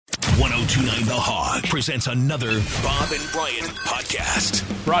1029 The Hog presents another Bob and Brian podcast.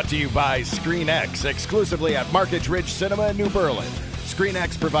 Brought to you by ScreenX, exclusively at Market Ridge Cinema in New Berlin.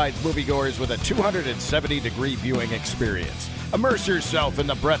 ScreenX provides moviegoers with a 270-degree viewing experience. Immerse yourself in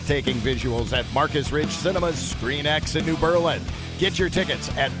the breathtaking visuals at Marcus Ridge Cinema's ScreenX in New Berlin. Get your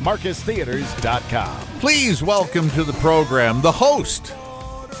tickets at marcustheaters.com. Please welcome to the program the host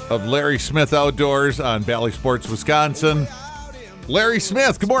of Larry Smith Outdoors on Valley Sports, Wisconsin, Larry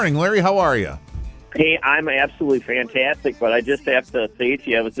Smith. Good morning, Larry. How are you? Hey, I'm absolutely fantastic, but I just have to say to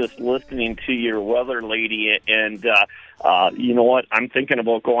you, I was just listening to your weather lady, and you know what? I'm thinking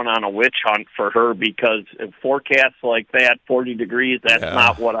about going on a witch hunt for her because forecasts like that, 40 degrees, that's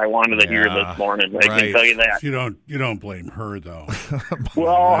not what I wanted to hear this morning. I can tell you that. You don't blame her, though.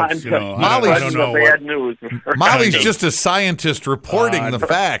 Well, Molly's I don't know bad news. Molly's just a scientist reporting the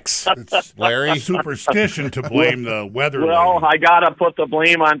facts, Larry. Superstition to blame the weather Well, lady. I got to put the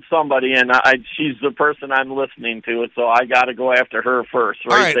blame on somebody, and she's the person I'm listening to, so I got to go after her first,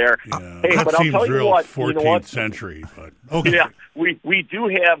 right there. Yeah. Hey, That but I'll seems tell you real what, 14th you know what? century, but okay. Yeah, we do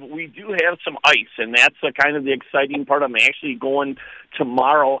have some ice, and that's kind of the exciting part. I'm actually going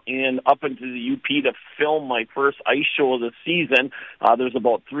tomorrow and up into the UP to film my first ice show of the season. There's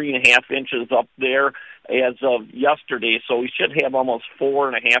about 3.5 inches up there as of yesterday, so we should have almost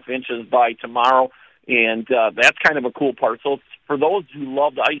 4.5 inches by tomorrow, and that's kind of a cool part. So for those who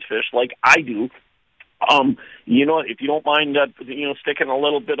love to ice fish like I do, you know, if you don't mind, sticking a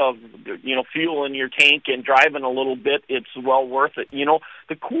little bit of, fuel in your tank and driving a little bit, it's well worth it. You know,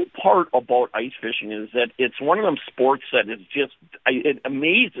 the cool part about ice fishing is that it's one of them sports that is just, it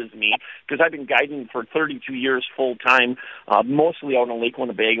amazes me because I've been guiding for 32 years full time, mostly out on Lake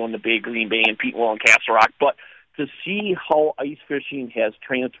Winnebago and the Bay, Green Bay, and Peterborough and Castle Rock, but to see how ice fishing has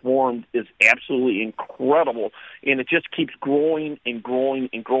transformed is absolutely incredible, and it just keeps growing and growing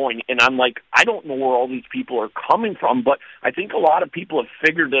and growing. And I'm like, I don't know where all these people are coming from, but I think a lot of people have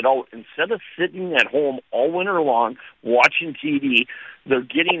figured it out. Instead of sitting at home all winter long watching TV, they're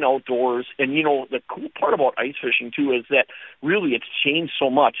getting outdoors. And, you know, the cool part about ice fishing, too, is that really it's changed so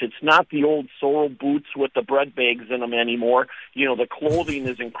much. It's not the old sorrel boots with the bread bags in them anymore. You know, the clothing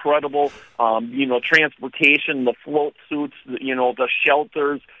is incredible. Transportation, the float suits, the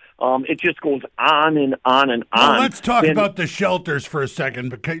shelters. It just goes on and on and on. Well, let's talk about the shelters for a second,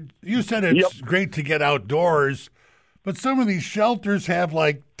 because you said it's great to get outdoors, but some of these shelters have,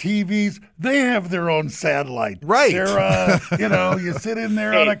 like, TVs. They have their own satellite. Right. They're, you sit in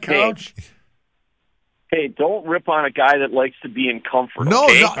there on a couch. Hey, don't rip on a guy that likes to be in comfort. No,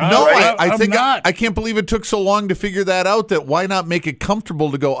 okay? I think not. I can't believe it took so long to figure that out. That why not make it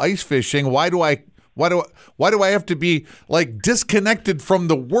comfortable to go ice fishing? Why do I have to be like disconnected from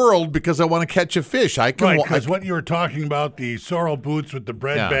the world because I want to catch a fish? Because what you were talking about, the sorrel boots with the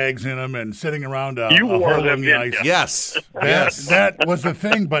bread bags in them and sitting around a hole in the ice. Yes. That was the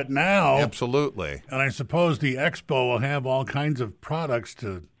thing, but now... Absolutely. And I suppose the expo will have all kinds of products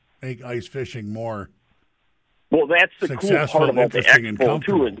to make ice fishing more Well, that's the cool part about the interesting, and expo,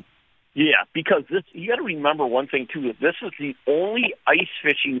 comfortable. too. Yeah, because you got to remember one thing, too. This is the only ice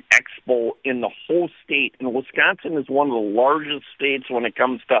fishing expo in the whole state, and Wisconsin is one of the largest states when it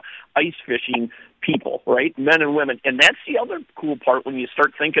comes to ice fishing people, right? Men and women. And that's the other cool part when you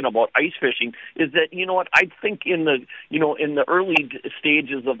start thinking about ice fishing is that, you know what, I think in the early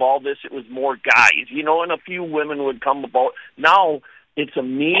stages of all this, it was more guys, and a few women would come about. Now, it's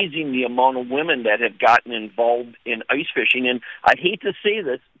amazing the amount of women that have gotten involved in ice fishing. And I hate to say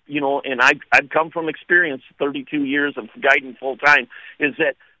this, and I've come from experience, 32 years of guiding full time, is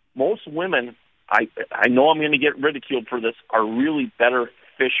that most women, I know I'm going to get ridiculed for this, are really better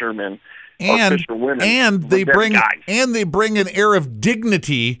fishermen or fisherwomen. And they bring an air of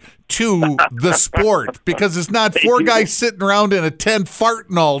dignity to the sport because it's not four guys sitting around in a tent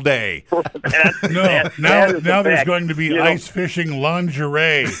farting all day. Now there's going to be ice fishing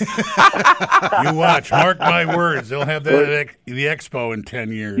lingerie. You watch, mark my words. They'll have that at the expo in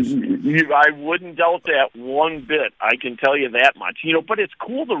 10 years. I wouldn't doubt that one bit. I can tell you that much. But it's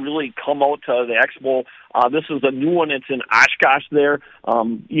cool to really come out to the expo. This is a new one. It's in Oshkosh there.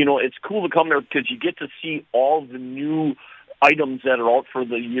 It's cool to come there because you get to see all the new items that are out for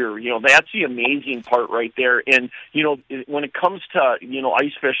the year. That's the amazing part right there. And, when it comes to,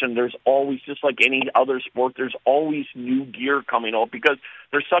 ice fishing, there's always, just like any other sport, there's always new gear coming out because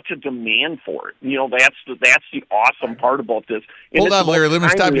there's such a demand for it. That's the awesome part about this. And hold on, Larry, let me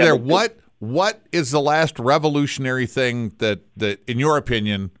stop you there. What is the last revolutionary thing that, in your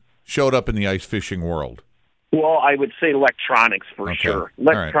opinion, showed up in the ice fishing world? Well, I would say electronics for Okay. sure. All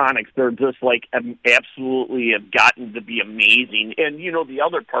right. Electronics, they're just like absolutely have gotten to be amazing. And, the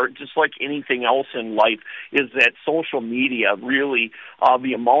other part, just like anything else in life, is that social media really,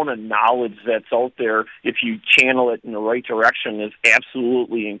 the amount of knowledge that's out there, if you channel it in the right direction, is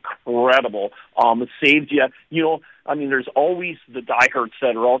absolutely incredible. It saves you, there's always the diehards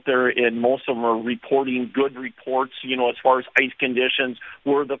that are out there, and most of them are reporting good reports, as far as ice conditions,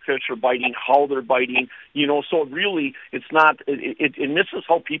 where the fish are biting, how they're biting, so really it's not, and this is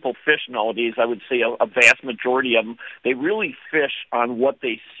how people fish nowadays. I would say a vast majority of them, they really fish on what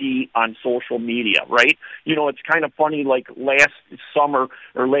they see on social media, right? It's kind of funny, like last summer,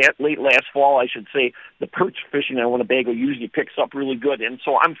 or late last fall, I should say, the perch fishing in Winnebago usually picks up really good. And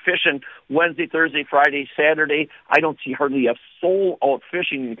so I'm fishing Wednesday, Thursday, Friday, Saturday. I don't see hardly a soul out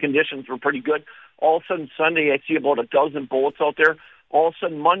fishing. The conditions were pretty good. All of a sudden, Sunday, I see about a dozen boats out there. All of a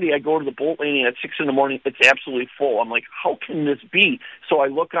sudden, Monday, I go to the boat landing at 6 in the morning. It's absolutely full. I'm like, how can this be? So I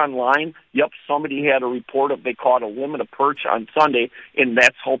look online. Yep, somebody had a report of they caught a limit of perch on Sunday, and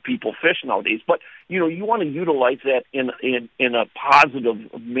that's how people fish nowadays. But, you want to utilize that in a positive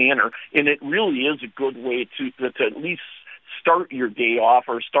manner, and it really is a good way to at least start your day off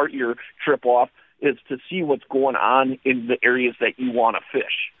or start your trip off, is to see what's going on in the areas that you want to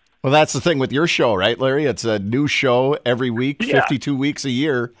fish. Well, that's the thing with your show, right, Larry? It's a new show every week, Yeah. 52 weeks a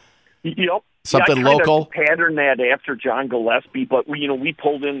year. Yep. Something I local? patterned that after John Gillespie, but we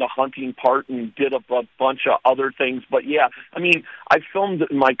pulled in the hunting part and did a bunch of other things. But yeah, I filmed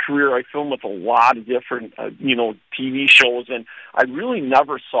in my career. I filmed with a lot of different, TV shows, and I really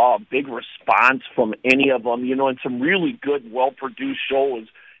never saw a big response from any of them. And some really good, well-produced shows.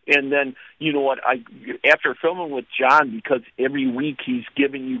 And then, after filming with John, because every week he's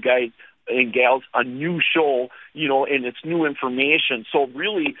giving you guys and gals a new show, and it's new information. So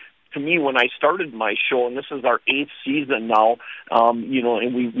really, to me, when I started my show, and this is our 8th season now, and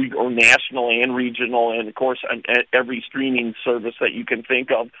we go national and regional, and of course, on every streaming service that you can think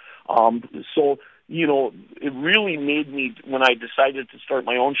of. So it really made me, when I decided to start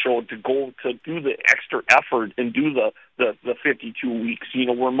my own show, to go to do the extra effort and do the 52 weeks,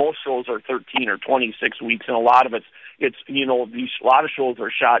 where most shows are 13 or 26 weeks, and a lot of it's a lot of shows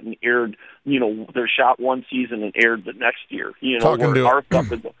are shot and aired, they're shot one season and aired the next year, our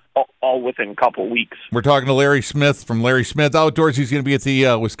stuff is all within a couple of weeks. We're talking to Larry Smith from Larry Smith Outdoors. He's going to be at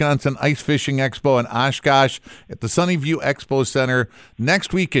the Wisconsin Ice Fishing Expo in Oshkosh at the Sunnyview Expo Center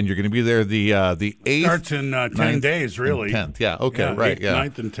next weekend. You're going to be there the 8th. Starts in 10 days, really. 10th, yeah. Okay, right, 8th, yeah.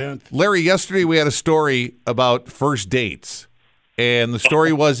 9th, and 10th. Larry, yesterday we had a story about first dates. And the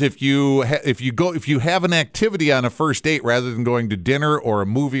story was if you have an activity on a first date rather than going to dinner or a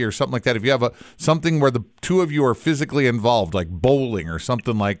movie or something like that, if you have something where the two of you are physically involved, like bowling or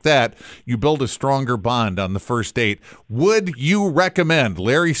something like that, you build a stronger bond on the first date. Would you recommend,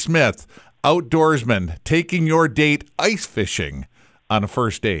 Larry Smith, outdoorsman, taking your date ice fishing on a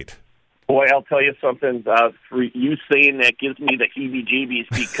first date? Boy, I'll tell you something. For you saying that gives me the heebie-jeebies,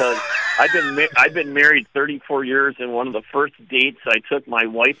 because I've been married 34 years, and one of the first dates I took my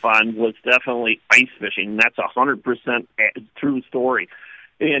wife on was definitely ice fishing. That's 100% true story,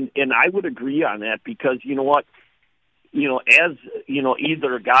 and I would agree on that, because you know what, as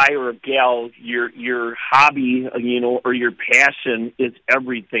either a guy or a gal, your hobby, or your passion is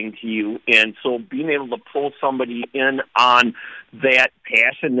everything to you, and so being able to pull somebody in on that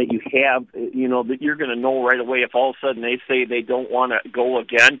passion that you have, that you're going to know right away. If all of a sudden they say they don't want to go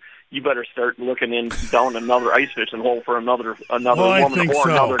again, you better start looking down another ice fishing hole for another woman or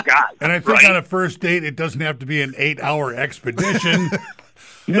another guy. And I think right? On a first date, it doesn't have to be an 8-hour expedition.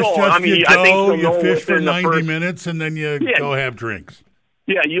 No, just I you think fish for within the 90 first minutes, and then you go have drinks.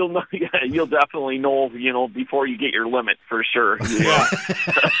 Yeah, you'll know. Yeah, you'll definitely know. Before you get your limit, for sure. Yeah.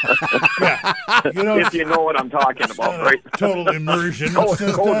 If you know what I'm talking about, right? Total immersion. Code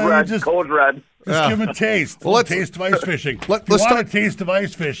red. Just Yeah. give them a taste. Well, Taste of ice fishing. If let's you want start- a taste of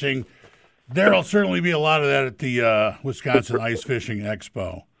ice fishing, there'll certainly be a lot of that at the Wisconsin Ice Fishing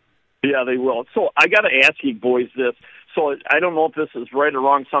Expo. Yeah, they will. So I got to ask you boys this. So I don't know if this is right or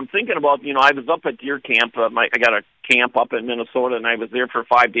wrong. So I'm thinking about, I was up at deer camp. I got a camp up in Minnesota, and I was there for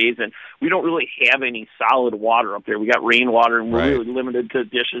 5 days, and we don't really have any solid water up there. We got rainwater, and we're really limited to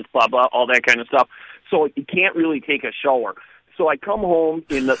dishes, blah, blah, all that kind of stuff. So you can't really take a shower. So I come home,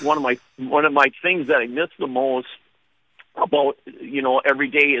 and one of my things that I miss the most about, every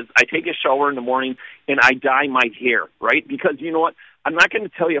day is I take a shower in the morning, and I dye my hair, right? Because you know what? I'm not going to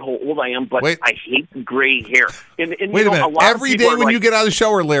tell you how old I am, but I hate gray hair. And Wait a minute. Every day when you get out of the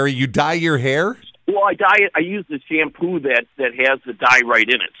shower, Larry, you dye your hair? Well, I dye it. I use the shampoo that has the dye right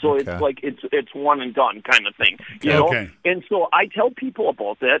in it, so Okay. it's like it's one and done kind of thing, you know. Okay. And so I tell people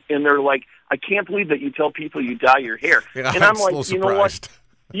about that, and they're like, "I can't believe that you tell people you dye your hair." Yeah, and I'm a like, little you know what? surprised.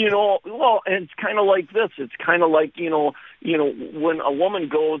 Well, and it's kind of like this. It's kind of like when a woman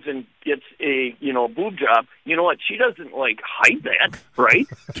goes and gets a boob job. You know what? She doesn't like hide that, right?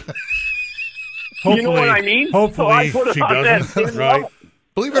 You know what I mean? Hopefully So I put it she on that doesn't. same Right. level.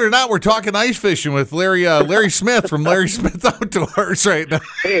 Believe it or not, we're talking ice fishing with Larry Smith from Larry Smith Outdoors right now.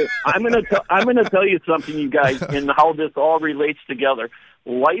 Hey, I'm gonna tell you something, you guys, and how this all relates together.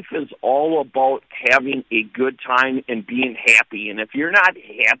 Life is all about having a good time and being happy. And if you're not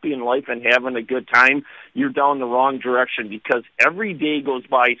happy in life and having a good time, you're down the wrong direction, because every day goes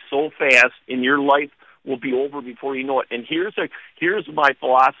by so fast, and your life will be over before you know it. And here's my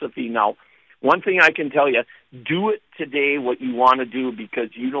philosophy now. One thing I can tell you, do it today what you want to do, because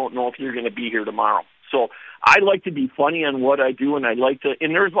you don't know if you're going to be here tomorrow. So I like to be funny on what I do, and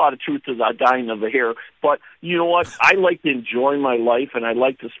and there's a lot of truth to the dyeing of the hair, but you know what? I like to enjoy my life, and I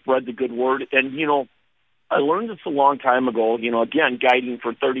like to spread the good word. And, I learned this a long time ago, again, guiding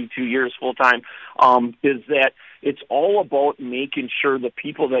for 32 years full time, is that it's all about making sure the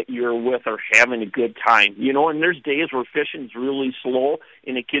people that you're with are having a good time, and there's days where fishing's really slow,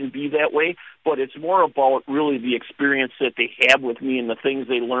 and it can be that way, but it's more about really the experience that they have with me and the things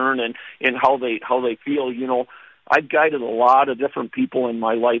they learn and how they feel. I've guided a lot of different people in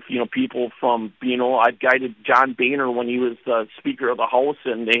my life, people from, I've guided John Boehner when he was the Speaker of the House,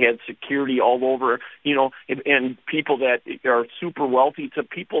 and they had security all over, and people that are super wealthy to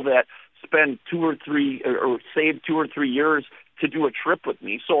people that spend 2 or 3 or save 2 or 3 years to do a trip with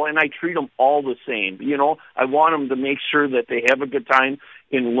me. So, and I treat them all the same. I want them to make sure that they have a good time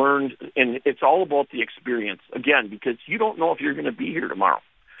and learn, and it's all about the experience, again, because you don't know if you're going to be here tomorrow.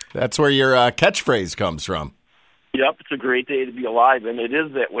 That's where your catchphrase comes from. Yep, it's a great day to be alive, and it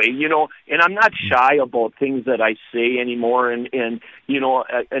is that way, and I'm not shy about things that I say anymore, and again,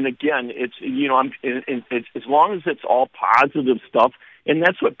 it's, it's as long as it's all positive stuff, and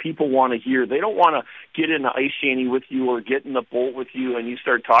that's what people want to hear. They don't want to get in the ice shanty with you or get in the boat with you and you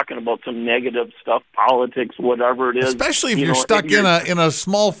start talking about some negative stuff, politics, whatever it is. Especially if you're stuck in a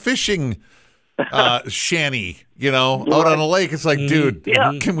small fishing shanty, out on a lake. It's like, dude,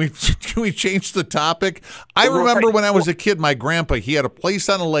 can we change the topic? I remember when I was a kid, my grandpa, he had a place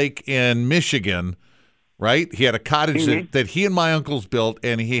on a lake in Michigan, right? He had a cottage that he and my uncles built,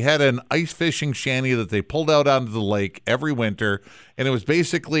 and he had an ice fishing shanty that they pulled out onto the lake every winter, and it was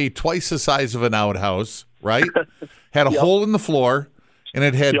basically twice the size of an outhouse, right? Had a hole in the floor, and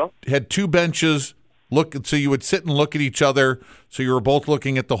it had 2 benches. So you would sit and look at each other. So you were both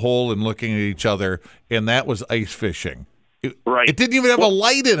looking at the hole and looking at each other, and that was ice fishing. It didn't even have a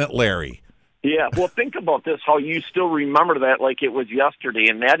light in it, Larry. Yeah, well, think about this, how you still remember that like it was yesterday,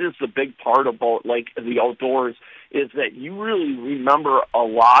 and that is the big part about, like, the outdoors, is that you really remember a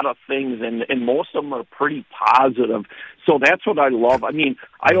lot of things, and most of them are pretty positive. So that's what I love. I mean,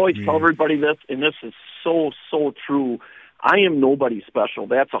 I always tell everybody this, and this is so, so true. I am nobody special.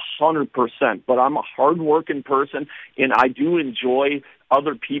 That's 100%. But I'm a hardworking person, and I do enjoy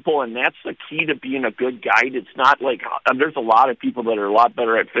other people, and that's the key to being a good guide. It's not like there's a lot of people that are a lot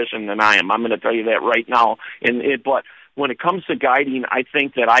better at fishing than I am. I'm going to tell you that right now. But when it comes to guiding, I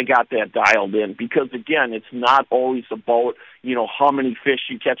think that I got that dialed in, because, again, it's not always about, how many fish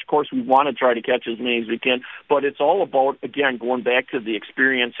you catch. Of course, we want to try to catch as many as we can, but it's all about, again, going back to the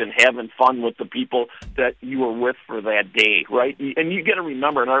experience and having fun with the people that you were with for that day, right? And you got to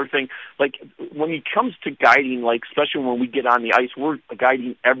remember another thing, like, when it comes to guiding, like, especially when we get on the ice, we're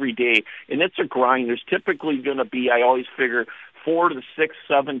guiding every day, and it's a grind. There's typically going to be, I always figure, 4 to 6,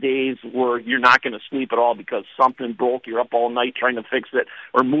 7 days where you're not going to sleep at all because something broke. You're up all night trying to fix it,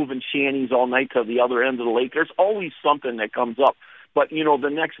 or moving shanties all night to the other end of the lake. There's always something that comes up. But, the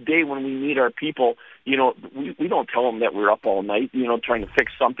next day when we meet our people, we don't tell them that we're up all night, trying to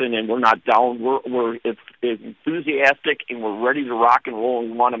fix something, and we're not down. We're enthusiastic, and we're ready to rock and roll,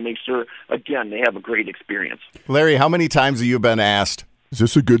 and we want to make sure, again, they have a great experience. Larry, how many times have you been asked, is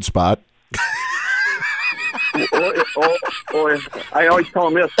this a good spot? Or I always tell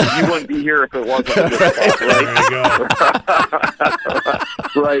them this: you wouldn't be here if it wasn't for this stuff, right? There you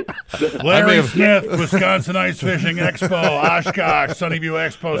go. Right. Larry Smith, Wisconsin Ice Fishing Expo, Oshkosh, Sunnyview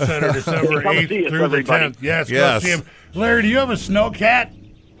Expo Center, December 8th through the 10th. Yes, go see him. Larry, do you have a snowcat?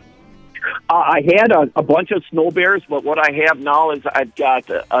 I had a bunch of snow bears, but what I have now is I've got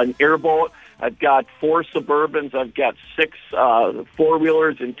an airboat. I've got 4 Suburbans. I've got 6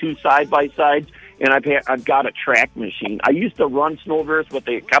 4-wheelers and 2 side-by-sides. and I've got a track machine. I used to run snowbirds, but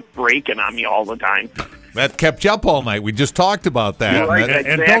they kept breaking on me all the time. That kept you up all night. We just talked about that. Right,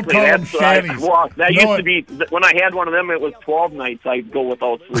 And exactly. don't call them shanties. That used to be, when I had one of them, it was 12 nights I'd go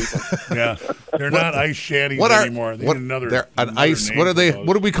without sleeping. Yeah, they're not ice shanties anymore. They need they're an ice. What are they?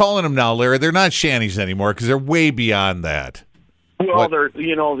 What are we calling them now, Larry? They're not shanties anymore because they're way beyond that. Well, they're,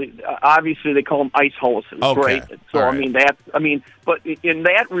 obviously they call them ice houses, right? So, right. But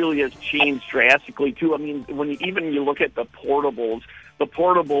that really has changed drastically, too. I mean, when you look at the portables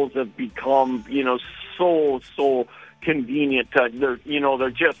have become, so convenient. They're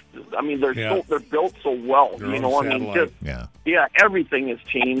just, they're built so well. Everything has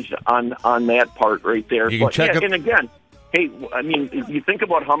changed on that part right there. You can check it. And again, hey, you think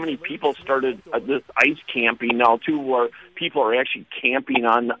about how many people started this ice camping now too, where people are actually camping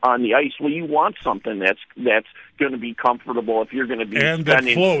on the ice. Well, you want something that's going to be comfortable if you're going to be and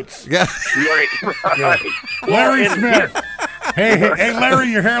spending. That floats. Yeah, right. Yeah. Larry Smith. Hey,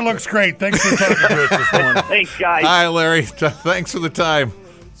 Larry, your hair looks great. Thanks for talking to us this morning. Thanks, guys. Hi, Larry. Thanks for the time.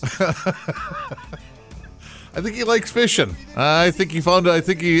 I think he likes fishing. I think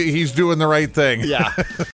he's doing the right thing. Yeah.